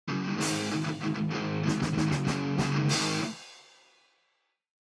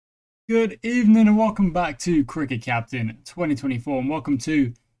Good evening and welcome back to Cricket Captain 2024 and welcome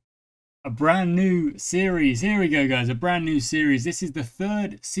to a brand new series. Here we go guys, a brand new series. This is the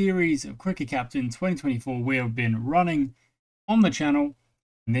third series of Cricket Captain 2024 we have been running on the channel,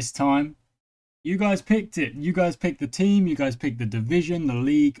 and this time you guys picked it. You guys picked the team, you guys picked the division, the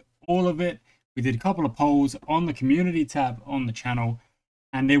league, all of it. We did a couple of polls on the community tab on the channel,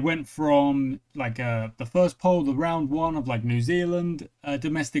 and they went from like the first poll, the round one of like New Zealand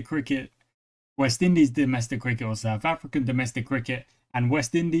domestic cricket, West Indies domestic cricket, or South African domestic cricket, and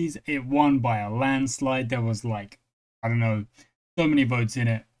West Indies, it won by a landslide. There was like, I don't know, so many votes in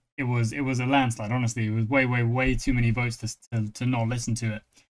it. It was a landslide, honestly. It was way too many votes to not listen to it.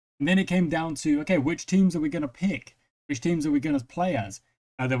 And then it came down to, okay, which teams are we going to pick? Which teams are we going to play as?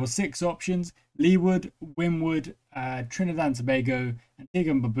 There were 6 options: Leeward, Windward, Trinidad and Tobago,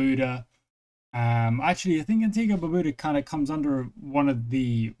 Antigua and Barbuda. Actually, I think Antigua and Barbuda kind of comes under one of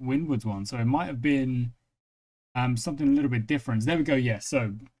the Windwards ones, so it might have been something a little bit different. There we go. Yeah,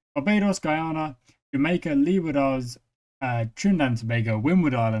 so Barbados, Guyana, Jamaica, Leeward Islands, Trinidad and Tobago,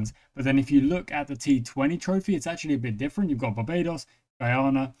 Windward Islands. But then if you look at the T20 trophy, it's actually a bit different. You've got Barbados,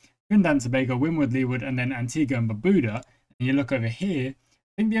 Guyana, Trinidad and Tobago, Windward, Leeward, and then Antigua and Barbuda. And you look over here,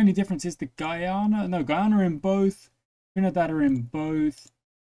 I think the only difference is the Guyana. No, Guyana are in both. Trinidad are in both.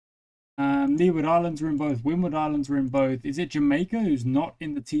 Leeward Islands are in both. Windward Islands are in both. Is it Jamaica who's not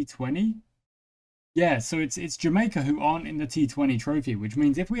in the T20? Yeah, so it's Jamaica who aren't in the T20 trophy, which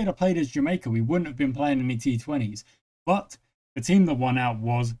means if we had played as Jamaica, we wouldn't have been playing any T20s. But the team that won out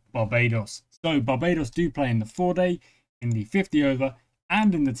was Barbados. So Barbados do play in the 4-day, in the 50 over,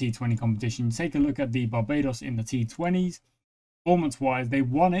 and in the T20 competition. Take a look at the Barbados in the T20s. Performance-wise, they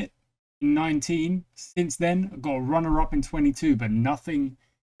won it in 19. Since then, got a runner-up in 22, but nothing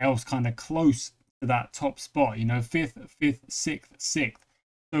else kind of close to that top spot. You know, 5th, 6th, 6th.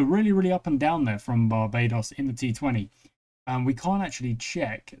 So really up and down there from Barbados in the T20. We can't actually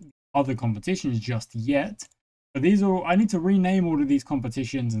check other competitions just yet. But these are, I need to rename all of these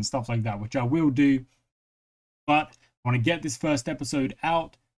competitions and stuff like that, which I will do. But I want to get this first episode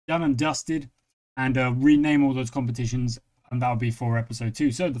out, done and dusted, and rename all those competitions. And that'll be for episode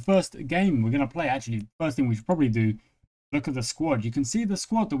 2. So the first game we're going to play, actually, first thing we should probably do, look at the squad. You can see the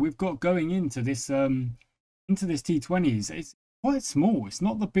squad that we've got going into this T20s. It's quite small. It's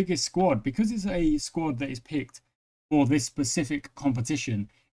not the biggest squad because it's a squad that is picked for this specific competition.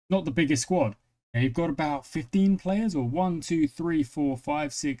 Not the biggest squad. Now you've got about 15 players, or 1, 2, 3, 4,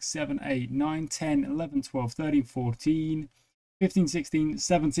 5, 6, 7, 8, 9, 10, 11, 12, 13, 14, 15, 16,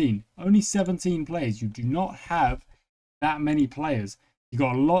 17. Only 17 players. You do not have that many players. You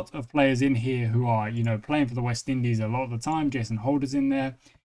got a lot of players in here who are, you know, playing for the West Indies a lot of the time. Jason Holder's in there.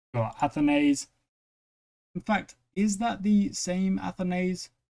 You've got Athenays. In fact, is that the same Athenays?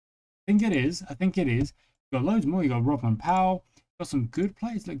 I think it is. You've got loads more. You've got Rodman Powell. You've got some good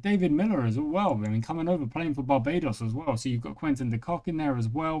players like David Miller as well. I mean, coming over playing for Barbados as well. So you've got Quentin de Kock in there as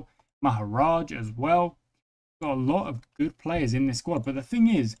well. Maharaj as well. You've got a lot of good players in this squad. But the thing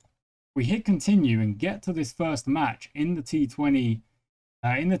is, we hit continue and get to this first match in the T20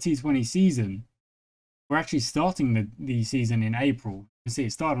 season. We're actually starting the season in April. You can see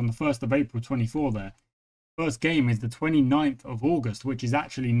it started on the 1st of April 24 there. First game is the 29th of August, which is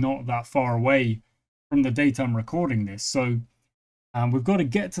actually not that far away from the date I'm recording this. So we've got to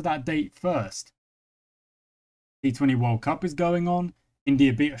get to that date first. T20 World Cup is going on.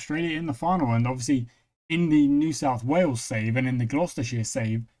 India beat Australia in the final, and obviously in the New South Wales save and in the Gloucestershire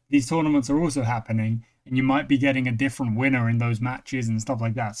save, these tournaments are also happening, and you might be getting a different winner in those matches and stuff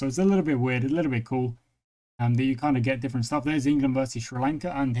like that. So it's a little bit weird, a little bit cool, that you kind of get different stuff. There's England versus Sri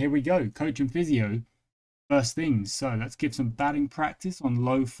Lanka, and here we go, coach and physio, first things. So let's give some batting practice on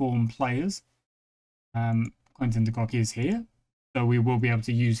low form players. Quentin de Kock is here, so we will be able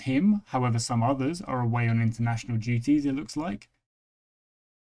to use him. However, some others are away on international duties, it looks like.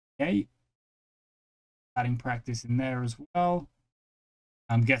 Okay, batting practice in there as well.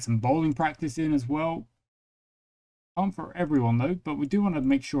 Get some bowling practice in as well. Can't for everyone though, but we do want to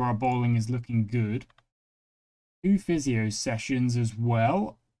make sure our bowling is looking good. 2 physio sessions as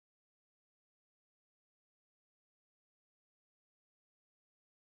well.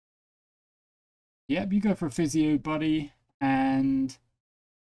 Yep, you go for a physio, buddy. And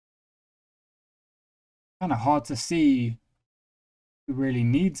kind of hard to see who really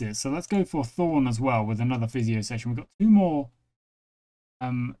needs it. So let's go for Thorn as well with another physio session. We've got 2 more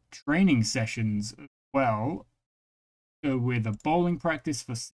training sessions as well. Go with a bowling practice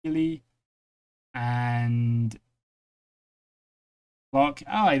for Sealy and Clark.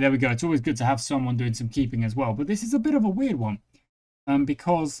 Ah, there we go. It's always good to have someone doing some keeping as well. But this is a bit of a weird one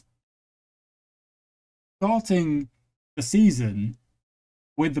because starting the season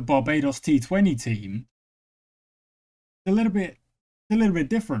with the Barbados T20 team, it's a little bit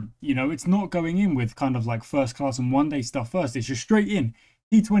different. You know, it's not going in with kind of like first class and one day stuff first. It's just straight in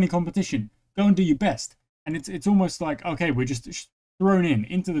T20 competition. Go and do your best. And it's almost like, okay, we're just thrown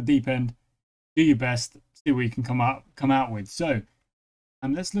into the deep end. Do your best. See what you can come out with. So,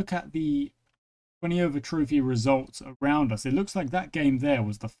 let's look at the 20 over trophy results around us. It looks like that game there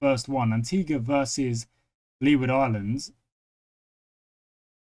was the first one. Antigua versus Leeward Islands. Is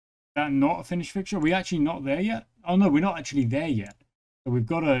that not a finished fixture? Are we actually not there yet? Oh no, we're not actually there yet. So we've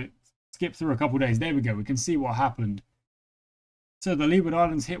got to skip through a couple days. There we go. We can see what happened. So the Leeward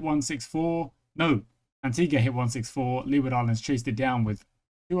Islands hit 164. No, Antigua hit 164. Leeward Islands chased it down with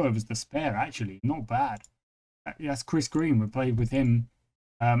 2 overs to spare, actually. Not bad. That's Chris Green. We played with him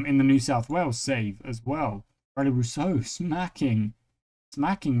in the New South Wales save as well. Riley Rousseau smacking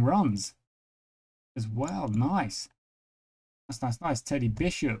runs as well. Nice. Nice. Teddy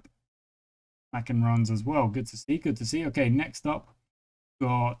Bishop smacking runs as well. Good to see. Okay, next up,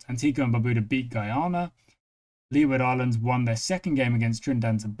 got Antigua and Barbuda beat Guyana. Leeward Islands won their second game against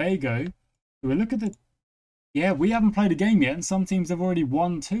Trinidad and Tobago. So we look at the... Yeah, we haven't played a game yet, and some teams have already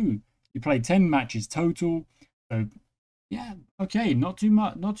won 2. We played 10 matches total. So, yeah, okay, not too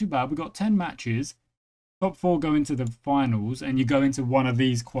bad. We got 10 matches. Top 4 go into the finals, and you go into one of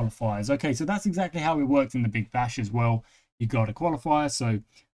these qualifiers. Okay, so that's exactly how it worked in the Big Bash as well. You got a qualifier, so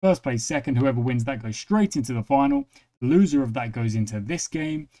first place, second, whoever wins that goes straight into the final. The loser of that goes into this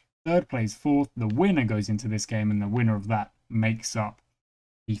game. Third place, fourth, the winner goes into this game, and the winner of that makes up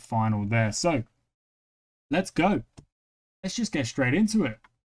the final there. So, let's go. Let's just get straight into it.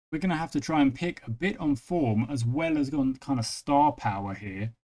 We're going to have to try and pick a bit on form as well as on kind of star power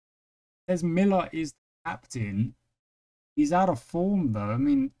here. As Miller is captain, he's out of form though. I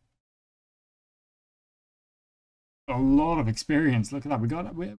mean, a lot of experience. Look at that. We've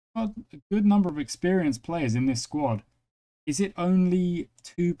got a good number of experienced players in this squad. Is it only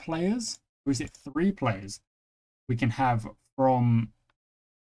 2 players or is it 3 players we can have from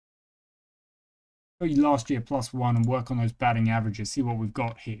last year +1 and work on those batting averages? See what we've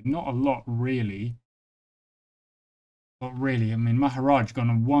got here. Not a lot really. Not really. I mean, Maharaj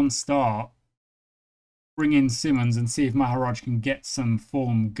gone on 1 start. Bring in Simmons and see if Maharaj can get some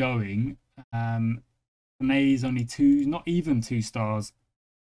form going. Panay's only 2, not even 2 stars.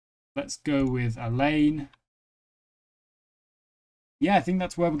 Let's go with Elaine. Yeah, I think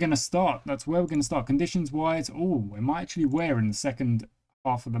that's where we're going to start. Conditions-wise, oh, we might actually wear in the second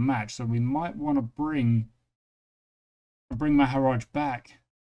half of the match, so we might want to bring Maharaj back.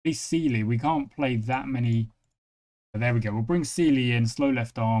 At least Sealy. We can't play that many. But there we go. We'll bring Sealy in, slow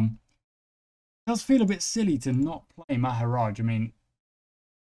left arm. It does feel a bit silly to not play Maharaj. I mean,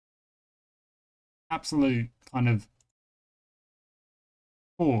 absolute kind of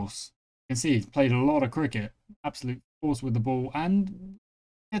force. You can see he's played a lot of cricket. Absolute force with the ball, and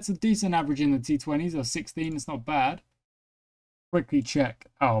gets a decent average in the T20s of 16. It's not bad. Quickly check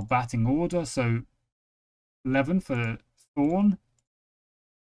our batting order. So 11 for Thorne.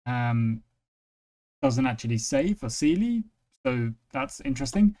 Doesn't actually save for Sealy, so that's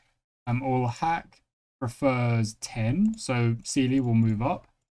interesting. All Hack prefers 10, so Sealy will move up.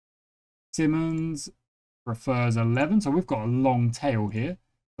 Simmons prefers 11, so we've got a long tail here.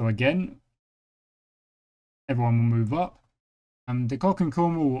 So again, everyone will move up. De Kock and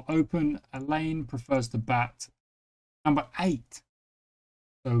Cornwall will open. Elaine prefers to bat number 8.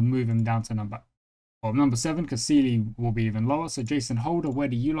 So move him down to number 7, because Sealy will be even lower. So Jason Holder, where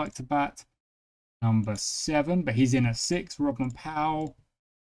do you like to bat? Number 7, but he's in at 6. Rodman Powell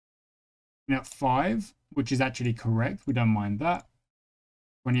in at 5, which is actually correct. We don't mind that.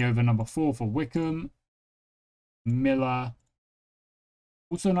 20 over number 4 for Wickham. Miller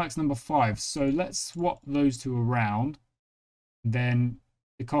also likes number 5. So let's swap those 2 around. Then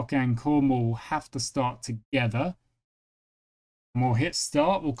De Kock and Cornwall have to start together. And we'll hit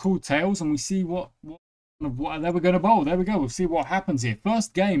start. We'll call tails and we see what there we're going to bowl. There we go. We'll see what happens here.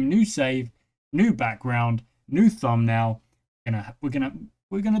 First game, new save, new background, new thumbnail. We're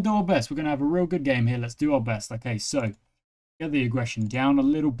gonna do our best. We're gonna have a real good game here. Let's do our best. Okay, so get the aggression down a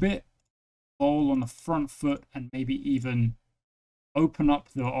little bit. Bowl on the front foot and maybe even open up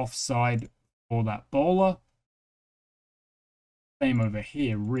the offside for that bowler. Same over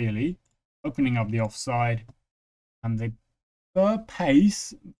here, really. Opening up the offside. And they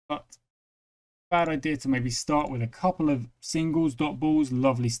pace, but bad idea to maybe start with a couple of singles, dot balls.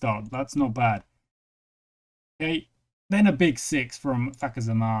 Lovely start. That's not bad. Okay, then a big 6 from Fakhar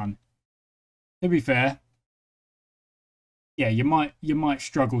Zaman. To be fair, yeah, you might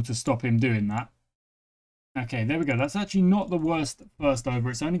struggle to stop him doing that. Okay, there we go. That's actually not the worst first over.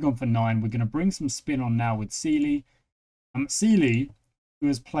 It's only gone for 9. We're going to bring some spin on now with Sealy. Sealy, who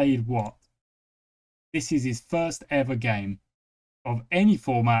has played what? This is his first ever game of any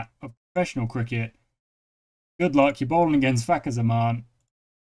format of professional cricket. Good luck. You're bowling against Fakhar Zaman.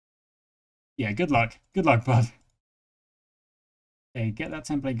 Yeah, good luck. Good luck, bud. Okay, get that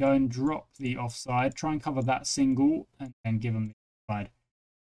template going. Drop the offside. Try and cover that single and then give him the offside.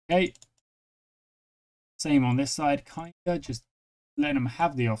 Okay. Same on this side. Kind of just letting him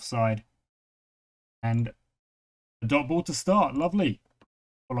have the offside. And a dot ball to start. Lovely.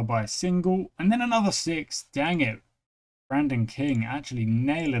 Followed by a single. And then another 6. Dang it. Brandon King actually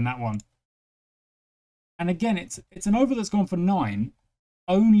nailing that one. And again, it's an over that's gone for 9.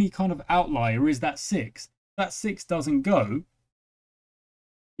 Only kind of outlier is that 6. That 6 doesn't go.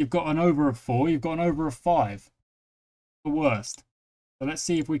 You've got an over of 4. You've got an over of 5. The worst. So let's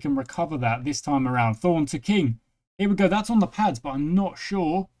see if we can recover that this time around. Thorne to King. Here we go. That's on the pads, but I'm not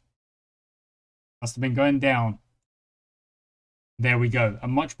sure. Must have been going down. There we go. A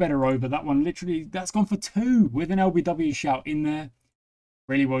much better over. That one literally, that's gone for 2 with an LBW shout in there.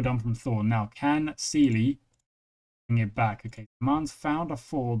 Really well done from Thorne. Now, can Sealy bring it back? Okay, man's found a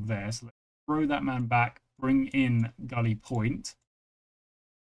 4 there. So let's throw that man back. Bring in Gully Point.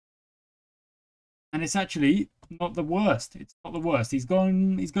 And it's actually not the worst. It's not the worst. He's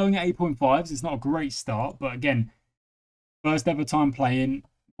going at 8.5s. It's not a great start. But again, first ever time playing.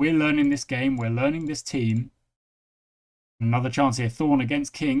 We're learning this game. We're learning this team. Another chance here. Thorne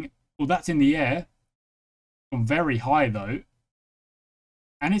against King. Well, that's in the air. Gone very high, though.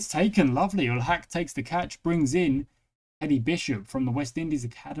 And it's taken. Lovely. Ulhak takes the catch. Brings in Eddie Bishop from the West Indies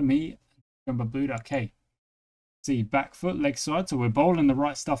Academy. Okay. See, back foot, leg side. So we're bowling the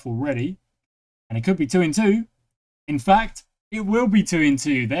right stuff already. And it could be 2 in 2. In fact, it will be 2 in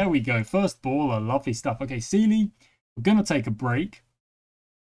 2. There we go. First baller. Lovely stuff. Okay, Sealy, we're going to take a break.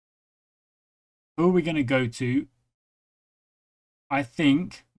 Who are we going to go to? I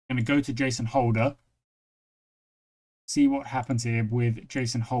think I'm going to go to Jason Holder. See what happens here with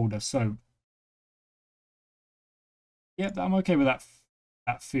Jason Holder. So, yep, I'm okay with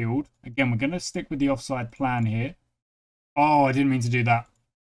that field. Again, we're going to stick with the offside plan here. Oh, I didn't mean to do that.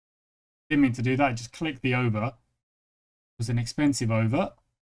 Didn't mean to do that. I just clicked the over. It was an expensive over.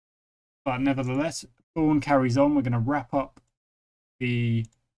 But nevertheless, Thorne carries on. We're going to wrap up the...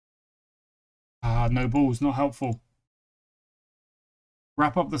 no balls, not helpful.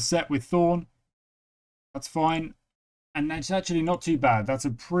 Wrap up the set with Thorne. That's fine. And that's actually not too bad. That's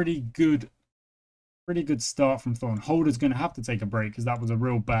a pretty good start from Thorne. Holder's going to have to take a break because that was a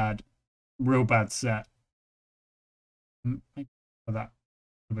real bad set. Maybe for that.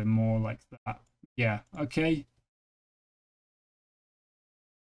 A bit more like that. Yeah, okay.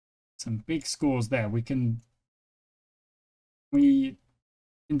 Some big scores there. We can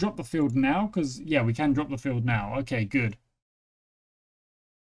drop the field now because, yeah, we can drop the field now. Okay, good.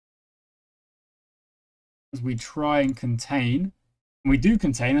 As we try and contain. And we do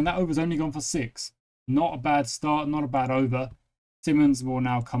contain, and that over's only gone for 6. Not a bad start, not a bad over. Simmons will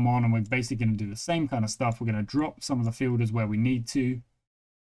now come on, and we're basically going to do the same kind of stuff. We're going to drop some of the fielders where we need to.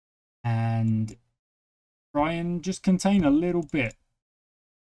 And try and just contain a little bit.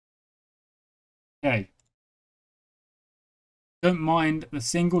 Okay. Don't mind the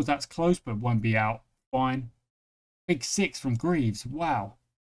singles. That's close, but won't be out. Fine. Big 6 from Greaves. Wow.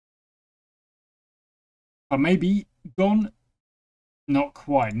 But maybe gone. Not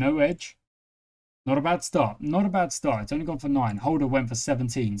quite. No edge. Not a bad start. Not a bad start. It's only gone for 9. Holder went for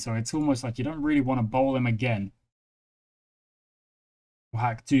 17. So it's almost like you don't really want to bowl him again.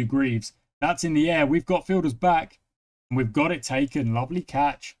 Hack 2 Greaves. That's in the air. We've got fielders back. And we've got it taken. Lovely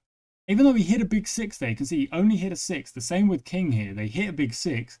catch. Even though he hit a big 6 there, you can see he only hit a 6. The same with King here. They hit a big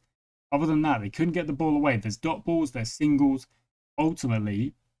 6. Other than that, they couldn't get the ball away. There's dot balls, there's singles.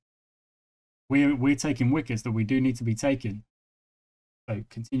 Ultimately, we're taking wickets that we do need to be taken. So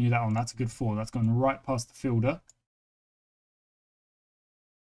continue that on. That's a good 4. That's gone right past the fielder.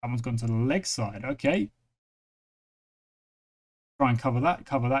 That one's gone to the leg side. Okay. Try and cover that,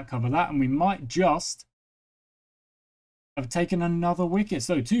 cover that, cover that. And we might just have taken another wicket.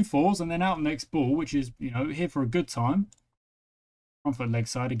 So 2 4s and then out next ball, which is, you know, here for a good time. Front foot leg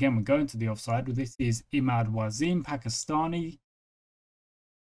side. Again, we're going to the offside. This is Imad Wasim, Pakistani.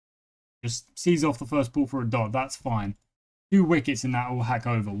 Just sees off the first ball for a dot. That's fine. 2 wickets in that all hack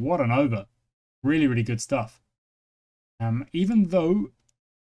over. What an over. Really, really good stuff. Even though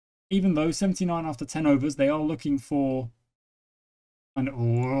 79 after 10 overs, they are looking for... And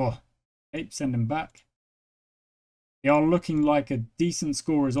okay, send him back. They are looking like a decent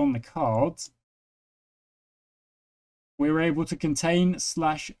score is on the cards. We're able to contain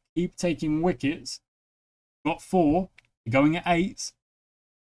 / keep taking wickets. Got 4. We're going at 8.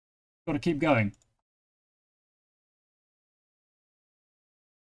 Got to keep going.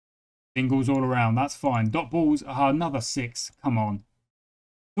 Singles all around. That's fine. Dot balls. Another 6. Come on.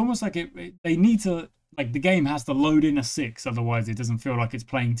 It's almost like they need to... Like, the game has to load in a 6. Otherwise, it doesn't feel like it's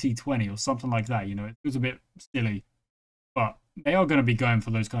playing T20 or something like that. You know, it feels a bit silly. But they are going to be going for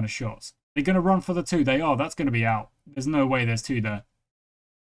those kind of shots. They're going to run for the 2. They are. That's going to be out. There's no way there's 2 there.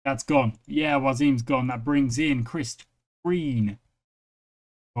 That's gone. Yeah, Wasim's gone. That brings in Chris Green.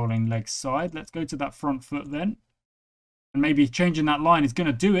 Bowling leg side. Let's go to that front foot then. And maybe changing that line is going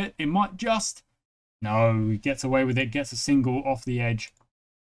to do it. It might just... No, he gets away with it. Gets a single off the edge.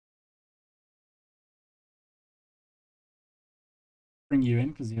 Bring you in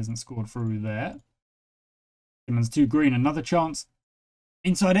because he hasn't scored through there. Simmons to Green. Another chance.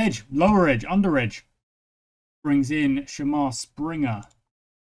 Inside edge. Lower edge. Under edge. Brings in Shamar Springer.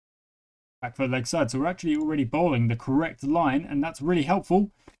 Back for the leg side. So we're actually already bowling the correct line. And that's really helpful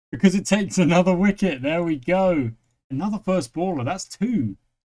because it takes another wicket. There we go. Another first baller. That's 2.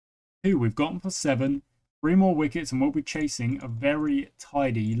 2. We've gotten for 7. 3 more wickets and we'll be chasing a very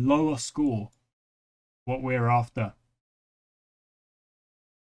tidy lower score. What we're after.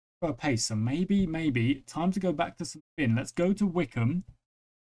 A pace. So maybe time to go back to some spin. Let's go to Wickham.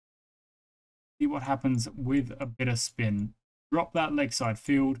 See what happens with a bit of spin. Drop that leg side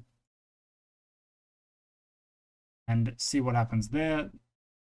field. And see what happens there.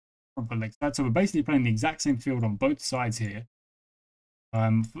 From the leg side. So we're basically playing the exact same field on both sides here.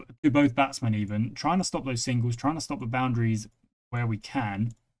 To both batsmen even. Trying to stop those singles. Trying to stop the boundaries where we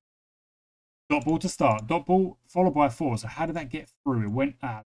can. Dot ball to start. Dot ball followed by 4. So how did that get through? It went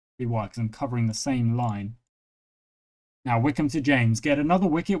out. Why? Because I'm covering the same line. Now Wickham to James. Get another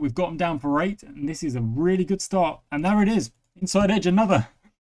wicket. We've got him down for 8. And this is a really good start. And there it is. Inside edge. Another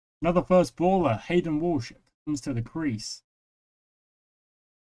first baller. Hayden Walsh comes to the crease.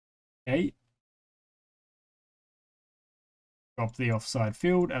 Okay. Drop the offside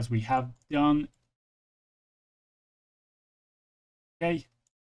field as we have done. Okay.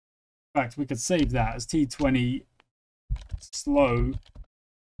 In fact, we could save that as T20 slow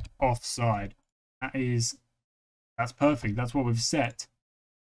offside. That's perfect. That's what we've set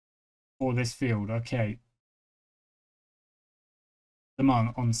for this field. Okay. The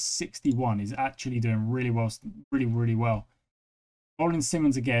man on 61 is actually doing really well. Really well. Bowling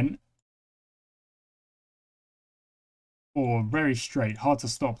Simmons again. Or very straight. Hard to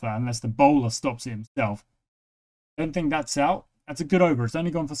stop that unless the bowler stops it himself. Don't think that's out. That's a good over. It's only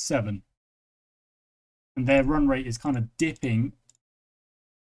gone for 7. And their run rate is kind of dipping.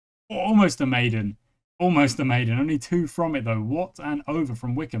 Almost a maiden. Almost a maiden. Only 2 from it though. What an over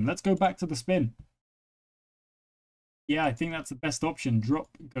from Wickham. Let's go back to the spin. Yeah, I think that's the best option.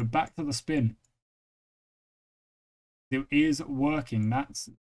 Go back to the spin. It is working. That's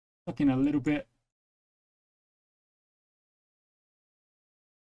looking a little bit.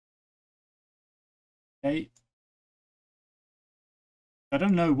 Okay. I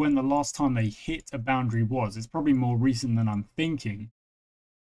don't know when the last time they hit a boundary was. It's probably more recent than I'm thinking.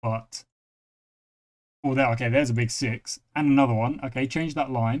 But, oh, there, okay, there's a big 6. And another one. Okay, change that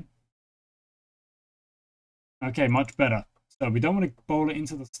line. Okay, much better. So we don't want to bowl it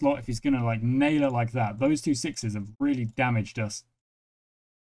into the slot if he's going to, like, nail it like that. Those 2 6s have really damaged us.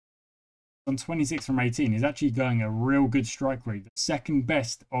 On 26 from 18, he's actually going a real good strike rate. The second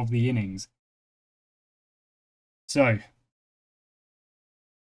best of the innings. So,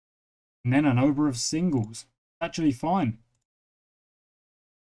 and then an over of singles. Actually fine.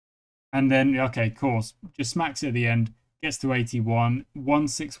 And then, okay, of course, just smacks it at the end. Gets to 81.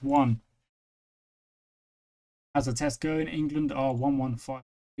 161. As a test going, England are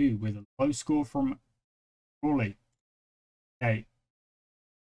 1152 with a low score from Crawley. Okay.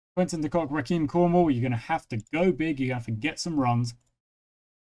 Quentin de Kock, Raheem Cornwall, you're going to have to go big. You're going to have to get some runs.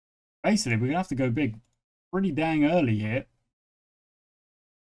 Basically, we're going to have to go big pretty dang early here. Is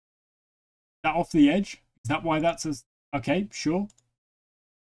that off the edge? Is that why that's a... Okay, sure.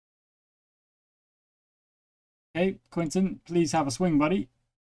 Okay, Quentin, please have a swing, buddy.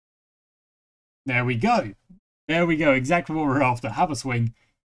 There we go. There we go. Exactly what we're after. Have a swing.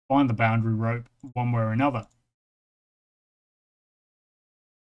 Find the boundary rope one way or another.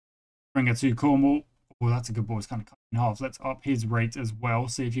 Springer to Cornwall. Oh, that's a good ball. It's kind of cut in half. Let's up his rate as well.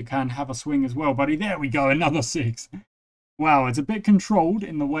 See if you can have a swing as well, buddy. There we go. Another 6. Wow, it's a bit controlled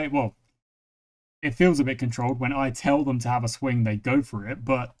in the way... Well, it feels a bit controlled. When I tell them to have a swing, they go for it.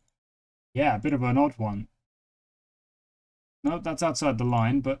 But, yeah, a bit of an odd one. No, that's outside the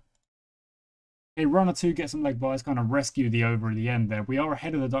line, but Okay, run or two, get some leg byes, kind of rescue the over at the end there. We are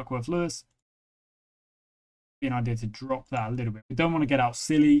ahead of the Duckworth-Lewis. Be an idea to drop that a little bit. We don't want to get out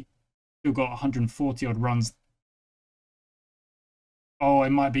silly. Still got 140 odd runs. Oh,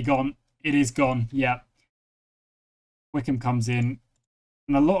 it might be gone. It is gone. Yeah. Wickham comes in.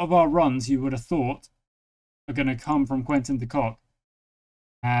 And a lot of our runs, you would have thought, are going to come from Quentin de Kock.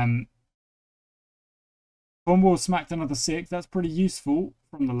 Cornwall smacked another 6. That's pretty useful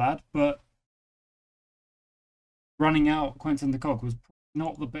from the lad, but running out Quentin de Kock was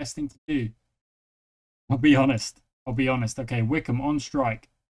not the best thing to do. I'll be honest. Okay, Wickham on strike.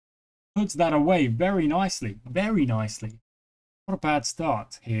 Puts that away very nicely. Very nicely. Not a bad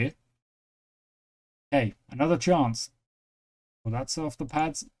start here. Okay, another chance. Well, that's off the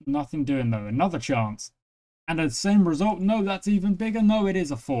pads. Nothing doing though. Another chance. And the same result. No, that's even bigger. No, it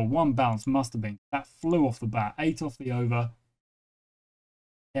is a 4. One bounce must have been. That flew off the bat. 8 off the over.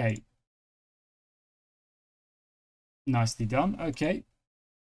 Okay. Nicely done. Okay.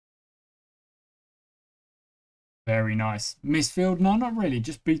 Very nice. Misfield? No, not really.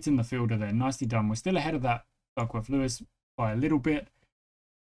 Just beating the fielder there. Nicely done. We're still ahead of that Duckworth-Lewis by a little bit.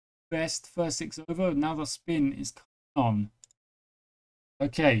 Best first 6 over. Now the spin is coming on.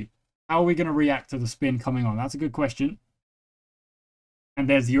 Okay. How are we going to react to the spin coming on? That's a good question. And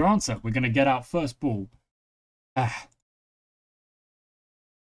there's your answer. We're going to get out first ball.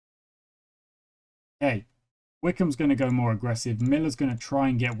 Okay. Wickham's going to go more aggressive. Miller's going to try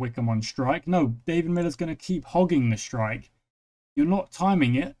and get Wickham on strike. No, David Miller's going to keep hogging the strike. You're not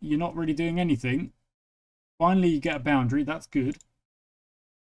timing it. You're not really doing anything. Finally, you get a boundary. That's good.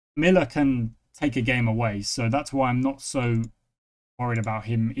 Miller can take a game away, so that's why I'm not so worried about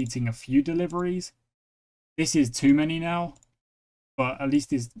him eating a few deliveries. This is too many now, but at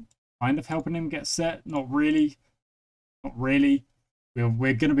least he's kind of helping him get set. Not really. Not really.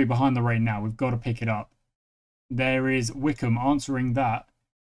 We're going to be behind the rate now. We've got to pick it up. There is Wickham answering that.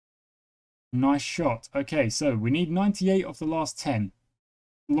 Nice shot. Okay, so we need 98 off the last 10.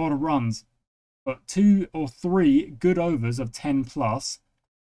 A lot of runs, but 2 or 3 good overs of 10 plus.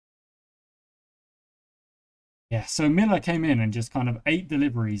 Yeah, so Miller came in and just kind of 8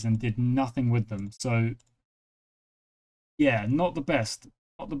 deliveries and did nothing with them. So, yeah, not the best.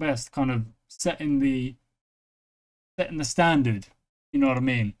 Not the best. Kind of setting the standard. You know what I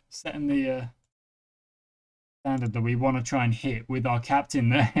mean? Setting the standard that we want to try and hit with our captain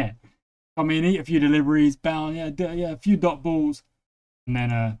there. Come in, eat a few deliveries, bound, yeah, a few dot balls, and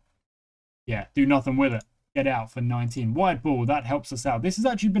then yeah, do nothing with it. Get out for 19. Wide ball, that helps us out. This has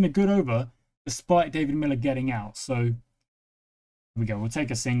actually been a good over, despite David Miller getting out. So here we go. We'll take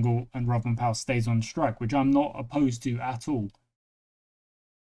a single, and Robin Powell stays on strike, which I'm not opposed to at all.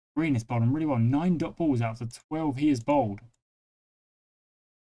 Green is bowling really well. 9 dot balls out of 12 he is bowled.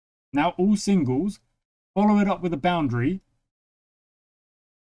 Now all singles. Follow it up with a boundary.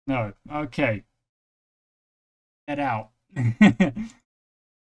 No. Okay. Get out.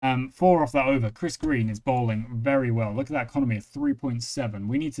 4 off that over. Chris Green is bowling very well. Look at that economy of 3.7.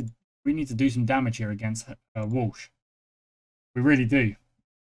 We need to do some damage here against Walsh. We really do.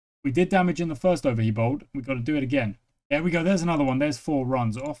 We did damage in the first over he bowled. We've got to do it again. There we go. There's another one. There's 4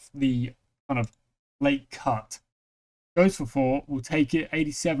 runs off the kind of late cut. Goes for 4. We'll take it.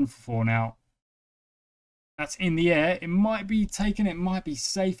 87 for 4 now. That's in the air. It might be taken. It might be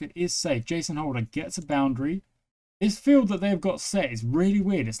safe. It is safe. Jason Holder gets a boundary. This field that they've got set is really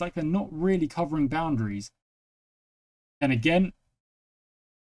weird. It's like they're not really covering boundaries. And again,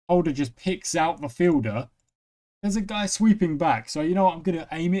 Holder just picks out the fielder. There's a guy sweeping back. So you know what? I'm going to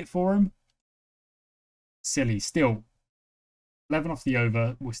aim it for him. Silly. Still. 11 off the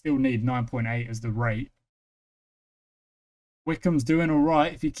over. We still need 9.8 as the rate. Wickham's doing all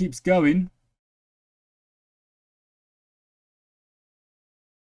right if he keeps going.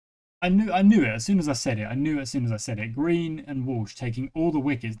 I knew it as soon as I said it. I knew it as soon as I said it. Green and Walsh taking all the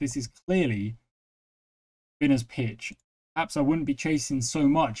wickets. This is clearly spinner's pitch. Perhaps I wouldn't be chasing so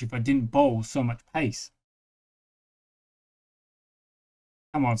much if I didn't bowl so much pace.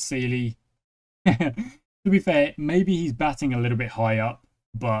 Come on, Seeley. To be fair, maybe he's batting a little bit high up,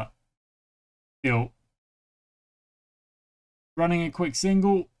 but still. Running a quick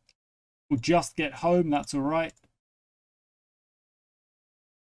single. We'll just get home. That's all right.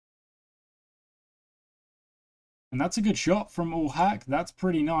 And that's a good shot from All Hack. That's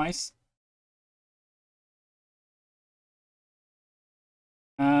pretty nice.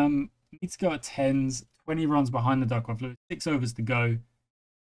 Needs to go at 10s. 20 runs behind the Duckworth. 6 overs to go.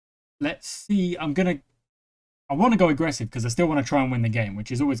 Let's see. I want to go aggressive because I still want to try and win the game, which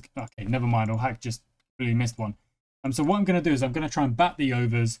is always... Okay, never mind. All Hack just really missed one. So what I'm going to do is I'm going to try and bat the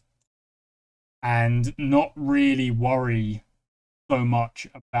overs. and not really worry so much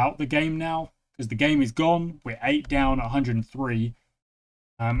about the game now, because the game is gone. We're 8 down at 103.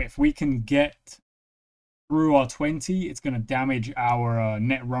 If we can get through our 20, it's going to damage our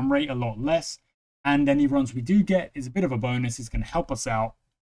net run rate a lot less. And any runs we do get is a bit of a bonus. It's going to help us out.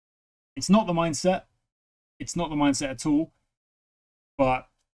 It's not the mindset. It's not the mindset at all. But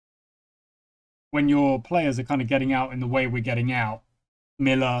when your players are kind of getting out in the way we're getting out,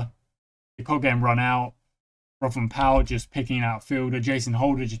 Miller, the cog getting run out, Rothman Powell just picking out fielder, Jason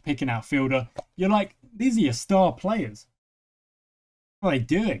Holder just picking out fielder, you're like, these are your star players. What are they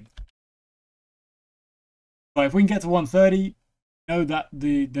doing? But if we can get to 130, know that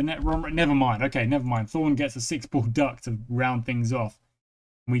the net run rate, never mind. Okay, never mind. Thorne gets a 6-ball duck to round things off.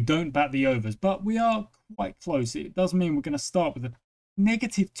 We don't bat the overs, but we are quite close. It does mean we're going to start with a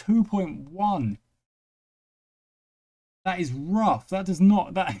negative 2.1. That is rough. That does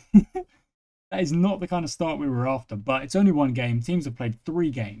not, that is not the kind of start we were after. But it's only one game. Teams have played 3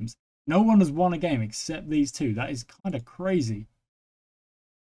 games. No one has won a game except these 2. That is kind of crazy.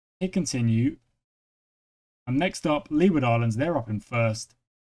 Hit continue. And next up, Leeward Islands. They're up in first.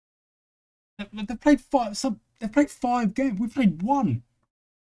 They've played 5. They've played 5 games. We've played 1.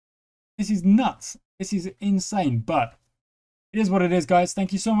 This is nuts. This is insane. But it is what it is, guys.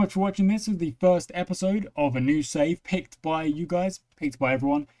 Thank you so much for watching. This is the first episode of a new save picked by you guys, picked by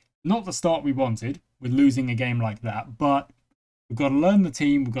everyone. Not the start we wanted with losing a game like that, but we've got to learn the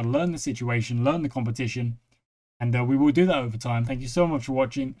team, we've got to learn the situation, learn the competition, and we will do that over time. Thank you so much for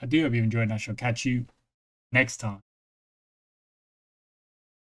watching. I do hope you enjoyed, and I shall catch you next time.